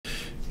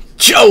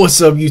Yo, what's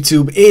up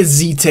YouTube?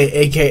 It's ZTAY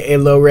aka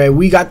Low Red.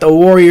 We got the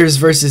Warriors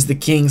versus the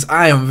Kings.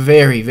 I am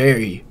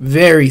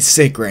very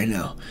sick right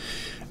now.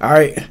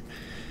 Alright,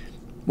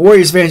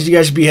 Warriors fans, you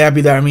guys should be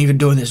happy that I'm even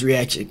doing this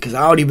reaction, because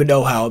I don't even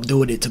know how I'm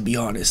doing it, to be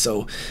honest.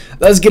 So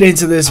let's get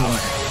into this one.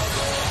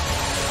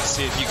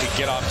 See if you can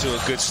get off to a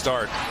good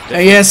start.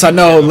 And yes, I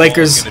know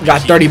Lakers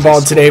got 30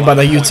 balled today by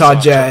the Utah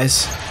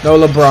Jazz. No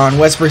LeBron.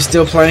 Westbrook's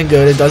still playing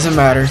good. It doesn't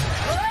matter.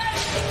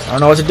 I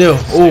don't know what to do.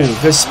 Ooh,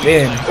 good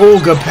spin. Ooh,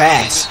 good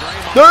pass.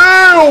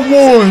 Damn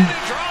one!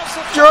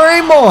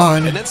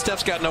 Draymond! And then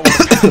Steph's got nowhere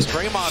to go.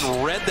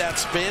 Draymond read that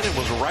spin and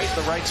was right in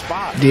the right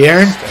spot.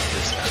 De'Aaron.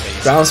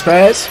 Bounce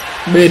pass.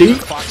 Midi.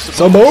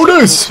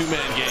 Sabonis!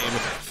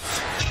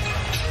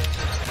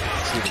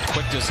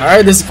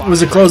 Alright, this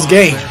was a close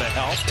game.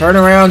 Turn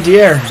around,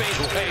 De'Aaron.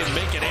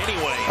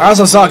 I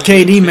also saw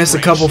KD miss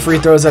a couple free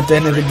throws at the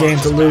end of the game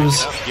to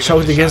lose.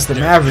 Choked against the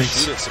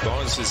Mavericks.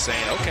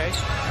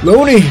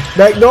 Looney,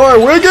 backdoor,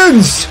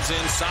 Wiggins!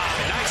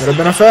 Could have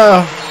been a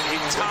foul.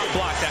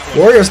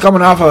 Warriors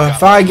coming off a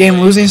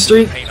 5-game losing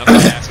streak.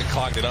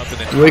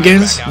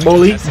 Wiggins,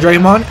 bully,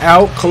 Draymond,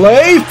 out,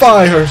 Clay,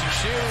 fire!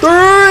 3!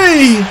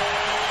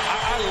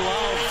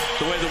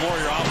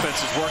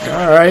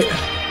 Alright.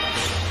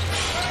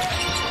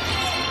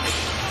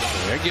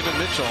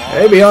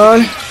 Hey,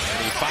 Beyond.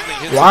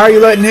 Why are you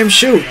letting him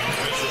shoot?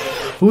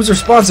 Whose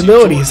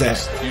responsibility is that?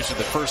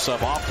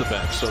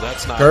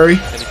 Curry.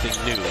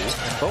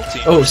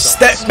 Oh,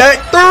 step back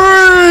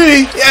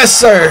 3! Yes,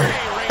 sir.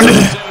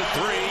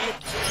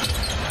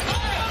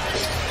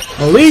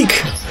 Malik.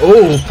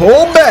 Oh,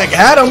 pull back.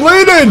 Had him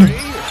leading.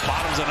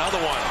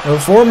 A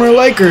former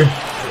Laker.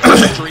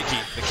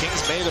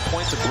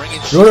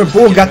 Jordan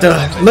Poole got the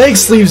leg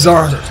sleeves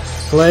on.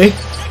 Clay.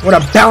 What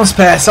a bounce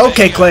pass.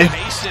 Okay, Clay.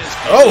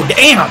 Oh,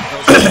 damn.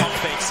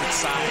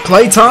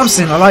 Clay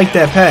Thompson, I like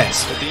that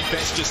pass.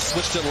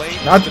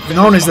 Not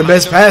known as the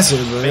best passer,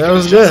 but that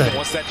was good.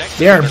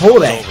 De'Aaron, pull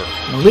that.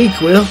 Malik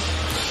will.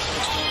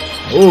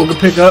 Oh, good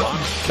pick up.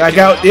 Back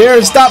out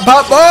there. Stop,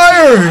 pop,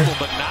 fire!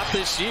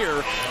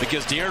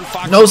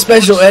 No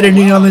special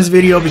editing on this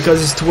video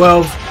because it's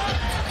 12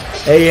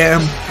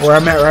 a.m. where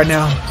I'm at right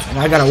now. And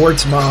I gotta work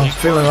tomorrow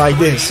feeling like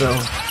this, so.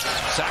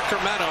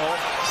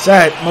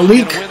 Sad.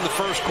 Malik.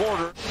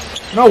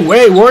 No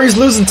way, Warriors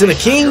losing to the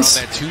Kings?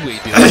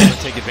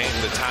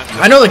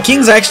 I know the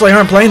Kings actually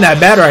aren't playing that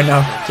bad right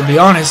now, to be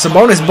honest.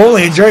 Sabonis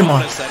bullying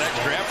Draymond.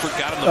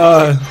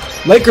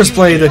 Lakers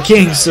play the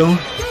Kings soon.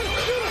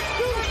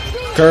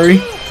 Curry.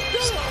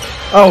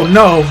 Oh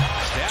no.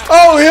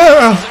 Oh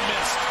yeah!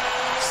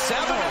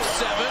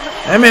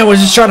 That man was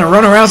just trying to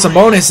run around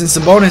Sabonis, and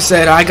Sabonis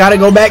said, I gotta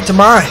go back to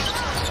mine.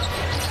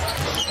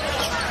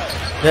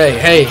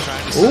 Hey.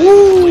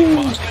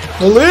 Ooh!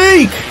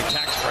 Malik!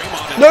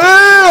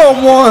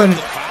 Damn one!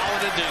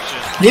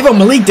 Even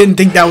Malik didn't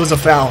think that was a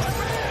foul.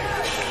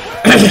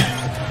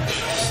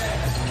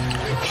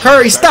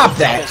 Curry, stop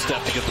that.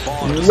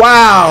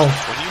 Wow.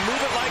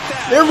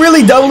 They're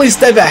really doubling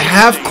step at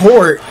half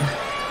court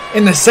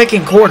in the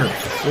second quarter.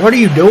 What are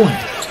you doing?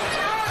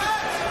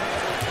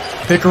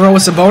 Pick and roll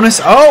with Sabonis.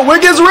 Oh,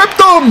 Wiggins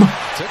ripped him!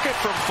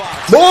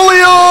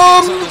 Bully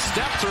him!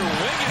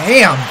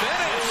 Damn.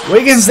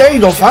 Wiggins, there you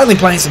go. Finally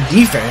playing some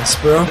defense,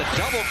 bro.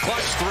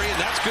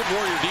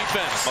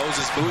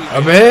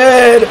 I'm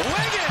ahead.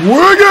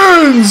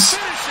 Wiggins!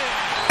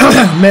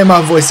 Man,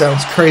 my voice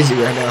sounds crazy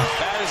right now.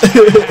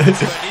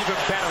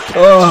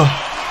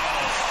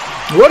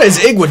 What is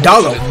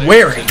Iguodala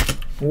wearing?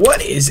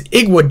 What is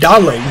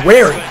Iguodala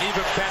wearing?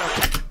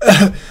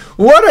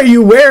 What are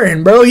you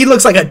wearing, bro? He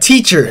looks like a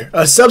teacher,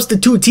 a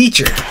substitute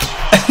teacher.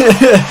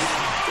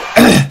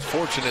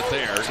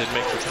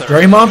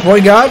 Draymond,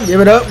 point guard, give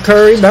it up.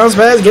 Curry, bounce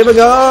pass, give it a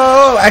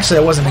go. Actually,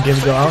 that wasn't a give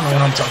it go. I don't know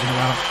what I'm talking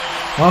about.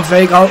 One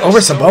fake over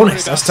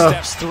Sabonis. That's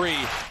tough.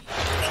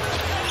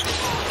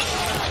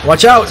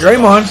 Watch out,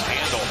 Draymond.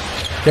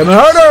 Kevin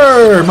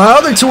Harder, my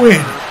other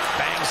twin.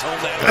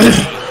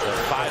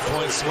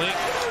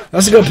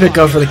 That's a good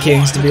pickup for the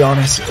Kings, to be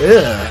honest.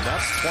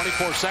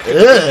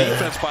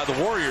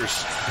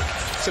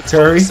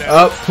 Curry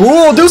up.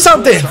 Poole, do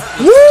something.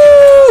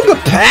 Woo!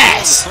 Good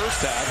pass.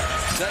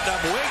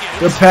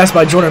 Good pass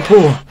by Jordan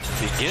Poole.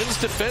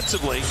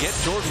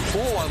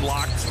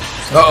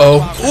 Uh-oh.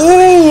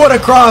 Ooh, what a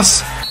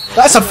cross.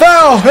 That's a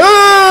foul.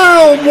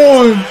 Hell,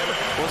 boy.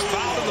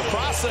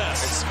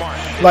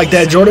 Like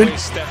that, Jordan.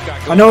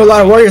 I know a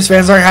lot of Warriors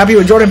fans aren't happy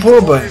with Jordan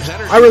Poole, but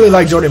I really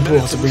like Jordan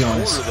Poole, to be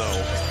honest.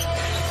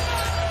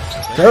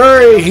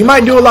 Curry, he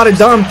might do a lot of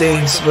dumb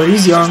things, but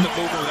he's young.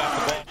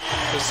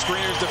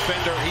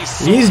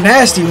 He's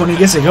nasty when he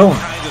gets it going.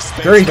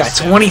 Curry got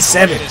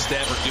 27.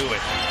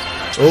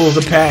 Oh,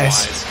 the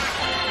pass.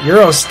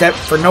 Euro step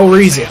for no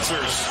reason.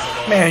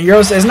 Man,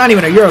 Euro step, it's not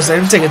even a Euro step.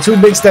 They're taking 2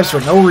 big steps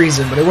for no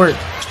reason, but it worked.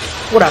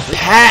 What a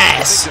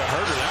pass.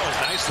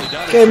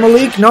 Okay,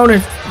 Malik,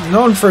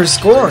 known for his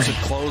scoring.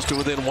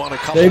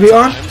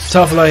 Davion,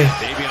 tough lay.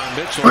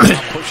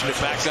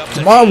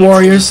 Come on,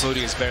 Warriors.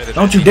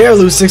 Don't you dare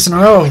lose 6 in a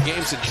row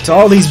to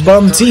all these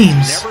bum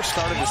teams.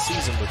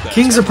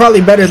 Kings are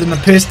probably better than the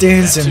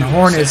Pistons and the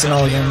Hornets and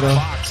all of them,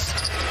 though.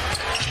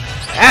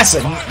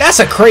 That's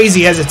a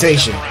crazy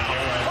hesitation.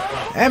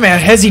 That man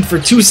hesitated for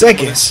 2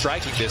 seconds.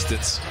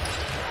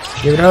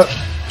 Give it up.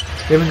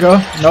 Give it go.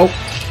 Nope.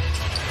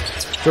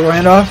 Dribble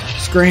handoff.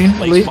 Screen.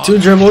 Leap. 2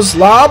 dribbles.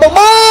 Lob.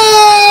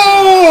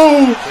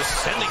 Oh!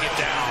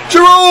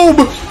 Jerome!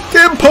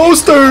 Get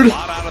postered!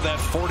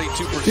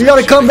 You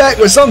gotta come back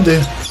with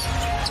something.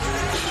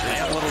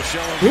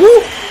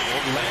 Woo.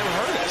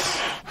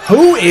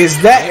 Who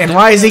is that and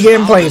why is he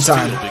getting playing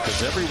time?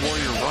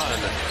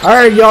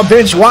 Alright, y'all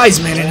bench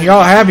Wiseman and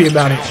y'all happy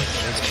about it.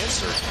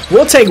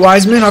 We'll take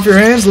Wiseman off your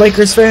hands,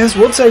 Lakers fans.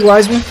 We'll take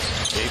Wiseman.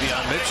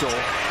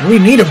 We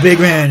need a big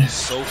man.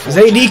 Because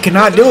AD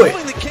cannot do it.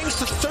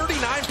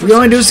 We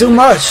only do so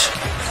much.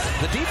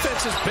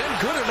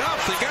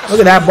 Look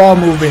at that ball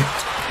movement.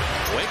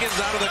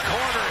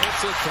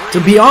 To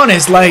be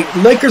honest, like,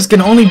 Lakers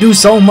can only do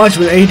so much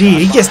with AD.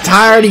 He gets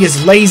tired, he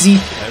gets lazy.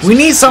 We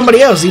need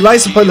somebody else. He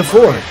likes to play the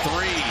 4.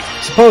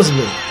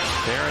 Supposedly.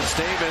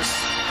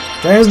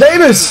 Terrence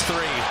Davis.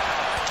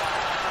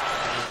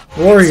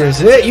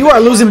 Warriors. You are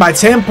losing by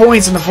 10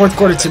 points in the 4th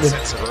quarter to the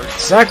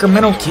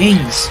Sacramento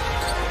Kings.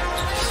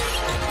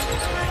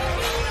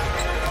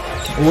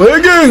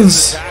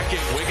 Wiggins.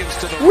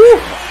 Woo.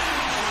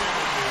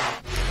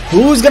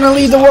 Who's going to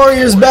lead the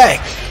Warriors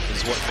back?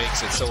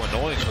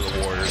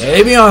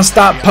 Davion,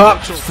 stop,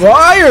 pop,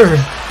 fire.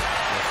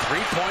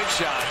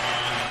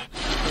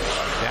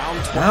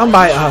 Down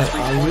by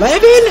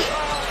 11.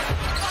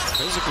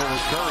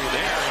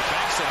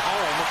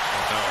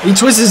 He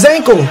twists his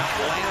ankle.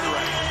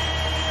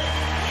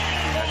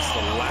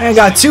 Man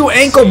got 2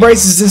 ankle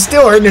braces and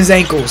still hurting his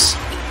ankles.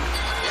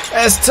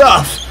 That's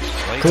tough.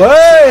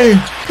 Clay,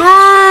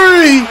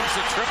 3.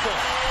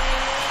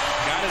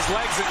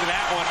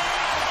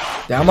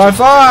 Down by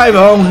 5.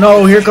 Oh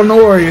no, here come the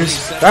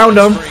Warriors. Found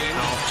him.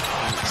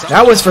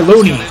 That was for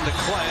Looney.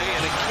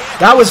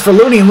 That was for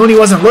Looney and Looney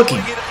wasn't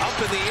looking.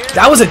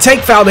 That was a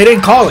take foul. They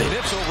didn't call it.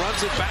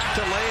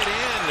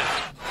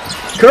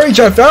 Curry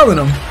tried fouling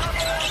him.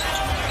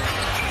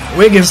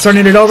 Wiggins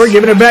turning it over,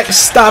 giving it back.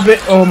 Stop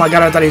it. Oh my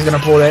God, I thought he was going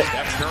to pull that.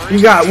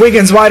 You got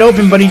Wiggins wide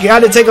open, but he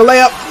got to take a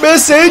layup.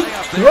 Missing.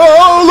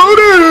 Oh,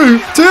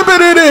 Looney.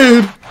 Tipping it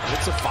in.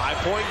 It's a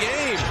 5-point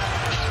game.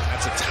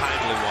 That's a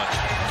timely one.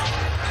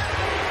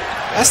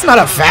 That's not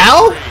a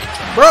foul?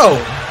 Bro,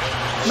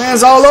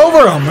 man's all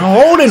over him and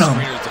holding him.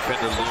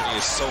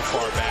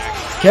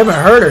 Kevin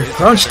Huerter,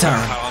 crunch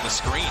time.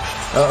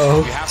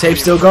 Uh-oh, tape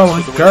still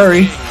going.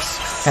 Curry,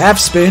 half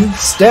spin,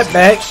 step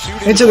back,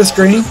 into the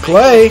screen.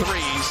 Clay,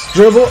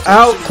 dribble,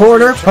 out,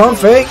 corner, pump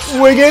fake.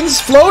 Wiggins,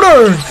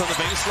 floater.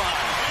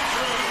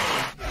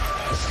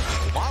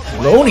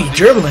 Looney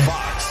dribbling.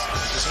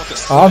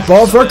 Off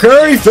ball for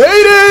Curry,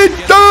 faded.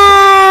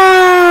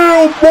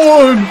 Damn,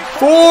 1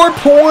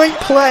 4-point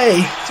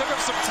play.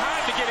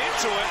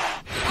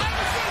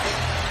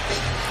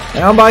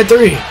 Down by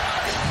 3.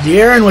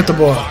 De'Aaron with the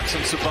ball.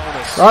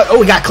 Oh,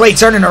 we got Clay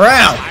turning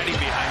around.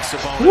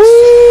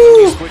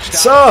 Woo!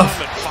 Tough.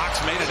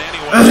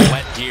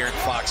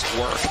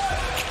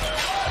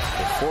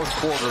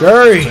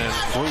 Curry.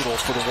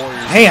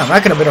 Damn,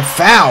 that could have been a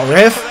foul,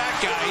 ref.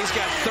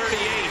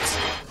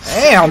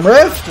 Damn,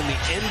 ref.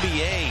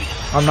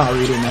 I'm not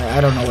reading that. I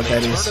don't know what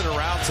that is.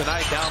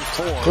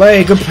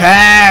 Clay, good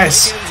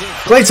pass.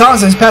 Klay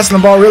Thompson's passing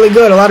the ball really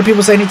good. A lot of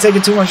people saying he's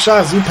taking too much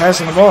shots. He's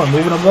passing the ball,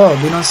 moving the ball,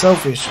 being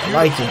unselfish. I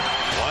like it.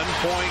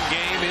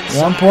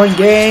 1-point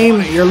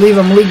game. You're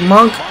leaving Malik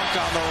Monk.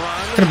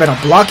 Could have been a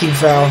blocking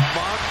foul.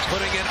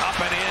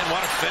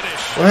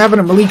 What happened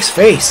to Malik's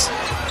face?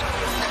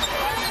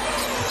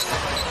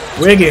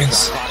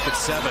 Wiggins.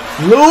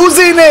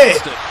 Losing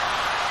it.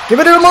 Give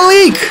it to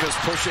Malik.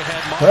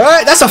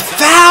 Alright, that's a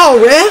foul,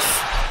 ref.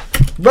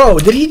 Bro,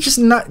 did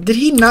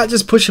he not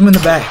just push him in the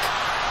back?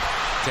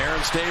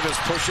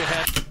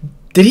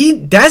 Did he?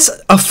 That's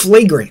a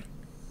flagrant.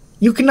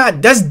 You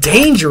cannot. That's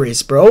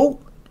dangerous, bro.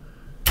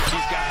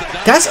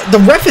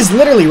 The ref is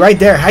literally right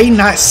there. How you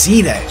not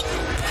see that?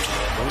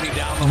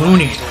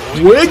 Looney.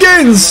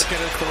 Wiggins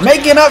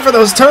making up for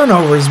those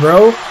turnovers,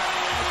 bro.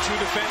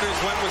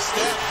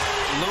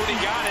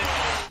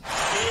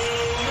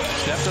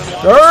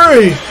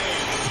 Curry.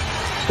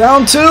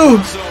 Down 2.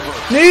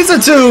 Needs a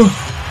 2.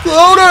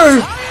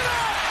 Floater.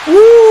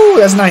 Woo.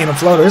 That's not even a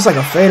floater. It's like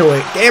a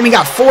fadeaway. Damn, he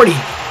got 40.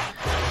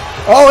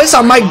 Oh, it's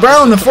on Mike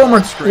Brown, the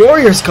former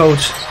Warriors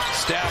coach.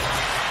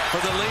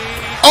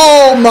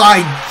 Oh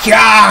my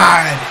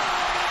God.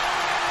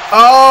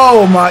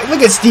 Oh my.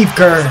 Look at Steve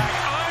Kerr.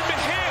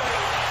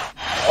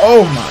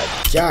 Oh my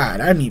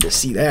God. I need to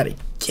see that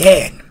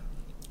again.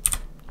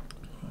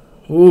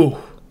 Ooh.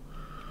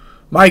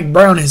 Mike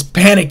Brown is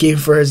panicking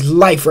for his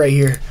life right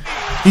here.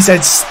 He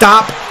said,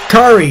 stop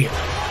Curry.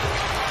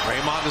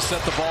 Draymond to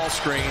set the ball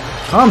screen.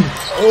 Come.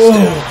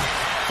 Oh.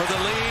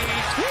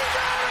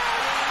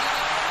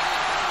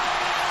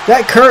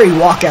 That Curry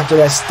walk after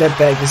that step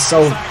back is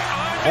so...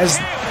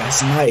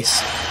 That's nice.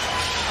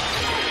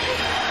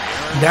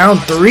 Down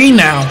 3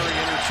 now.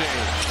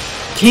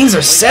 Kings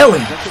are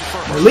selling.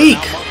 Malik.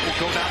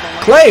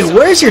 Clay,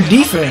 where's your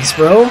defense,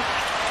 bro?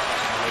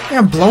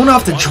 You're blown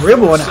off the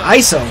dribble and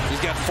ISO.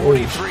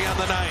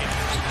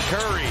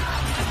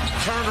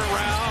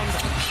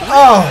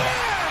 Oh.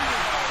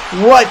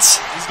 What?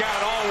 He's got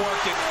it all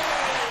working.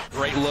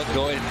 Great look,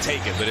 go ahead and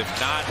take it. But if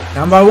not,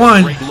 down by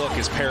 1. Great look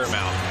is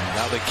paramount.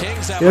 Now the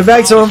Kings have give it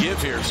back to him.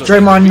 Here, so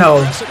Draymond,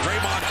 no.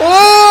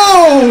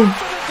 Oh!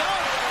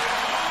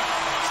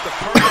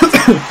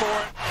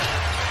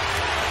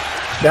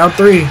 Down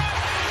 3.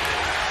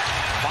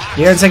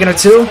 Yeah, taking a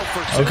 2.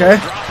 Okay.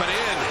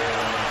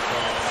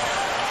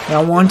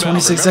 Down 1,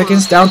 26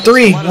 seconds. Down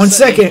 3, 1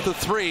 second.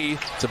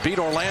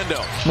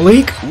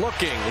 Malik.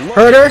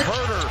 Herder.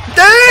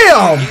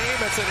 Damn!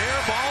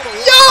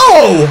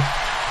 Yo!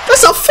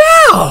 That's a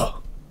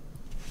foul!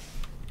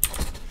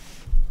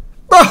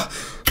 Bro.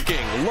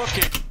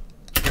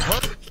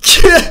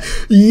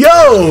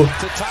 Yo!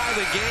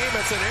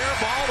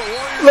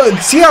 Look,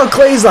 see how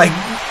Clay's like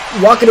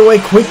walking away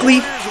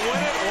quickly?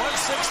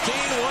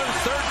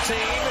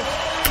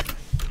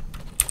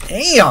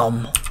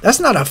 Damn! That's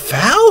not a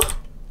foul?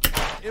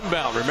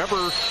 Inbound. Remember,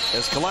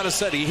 as Kalina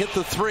said, he hit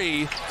the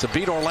 3 to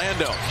beat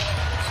Orlando.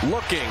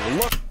 Looking.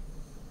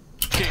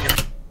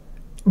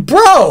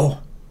 Bro!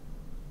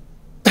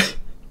 I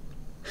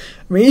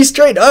mean, he's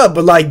straight up,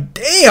 but like,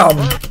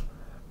 damn!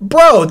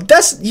 Bro,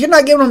 you're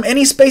not giving him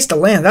any space to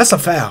land. That's a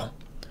foul.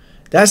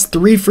 That's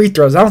 3 free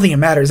throws. I don't think it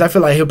matters. I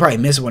feel like he'll probably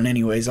miss one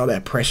anyways, all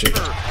that pressure.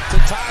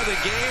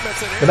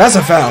 But that's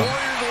a foul.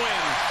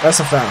 That's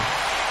a foul.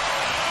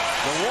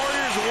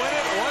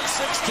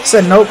 He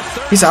said nope.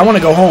 He said, I want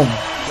to go home.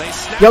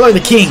 Y'all are the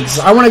Kings.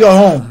 I want to go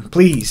home.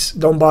 Please,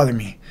 don't bother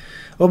me.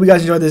 Hope you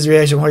guys enjoyed this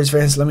reaction. Warriors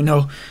fans, let me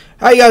know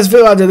how you guys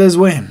feel after this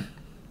win.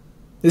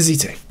 This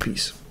is ZTAY.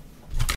 Peace.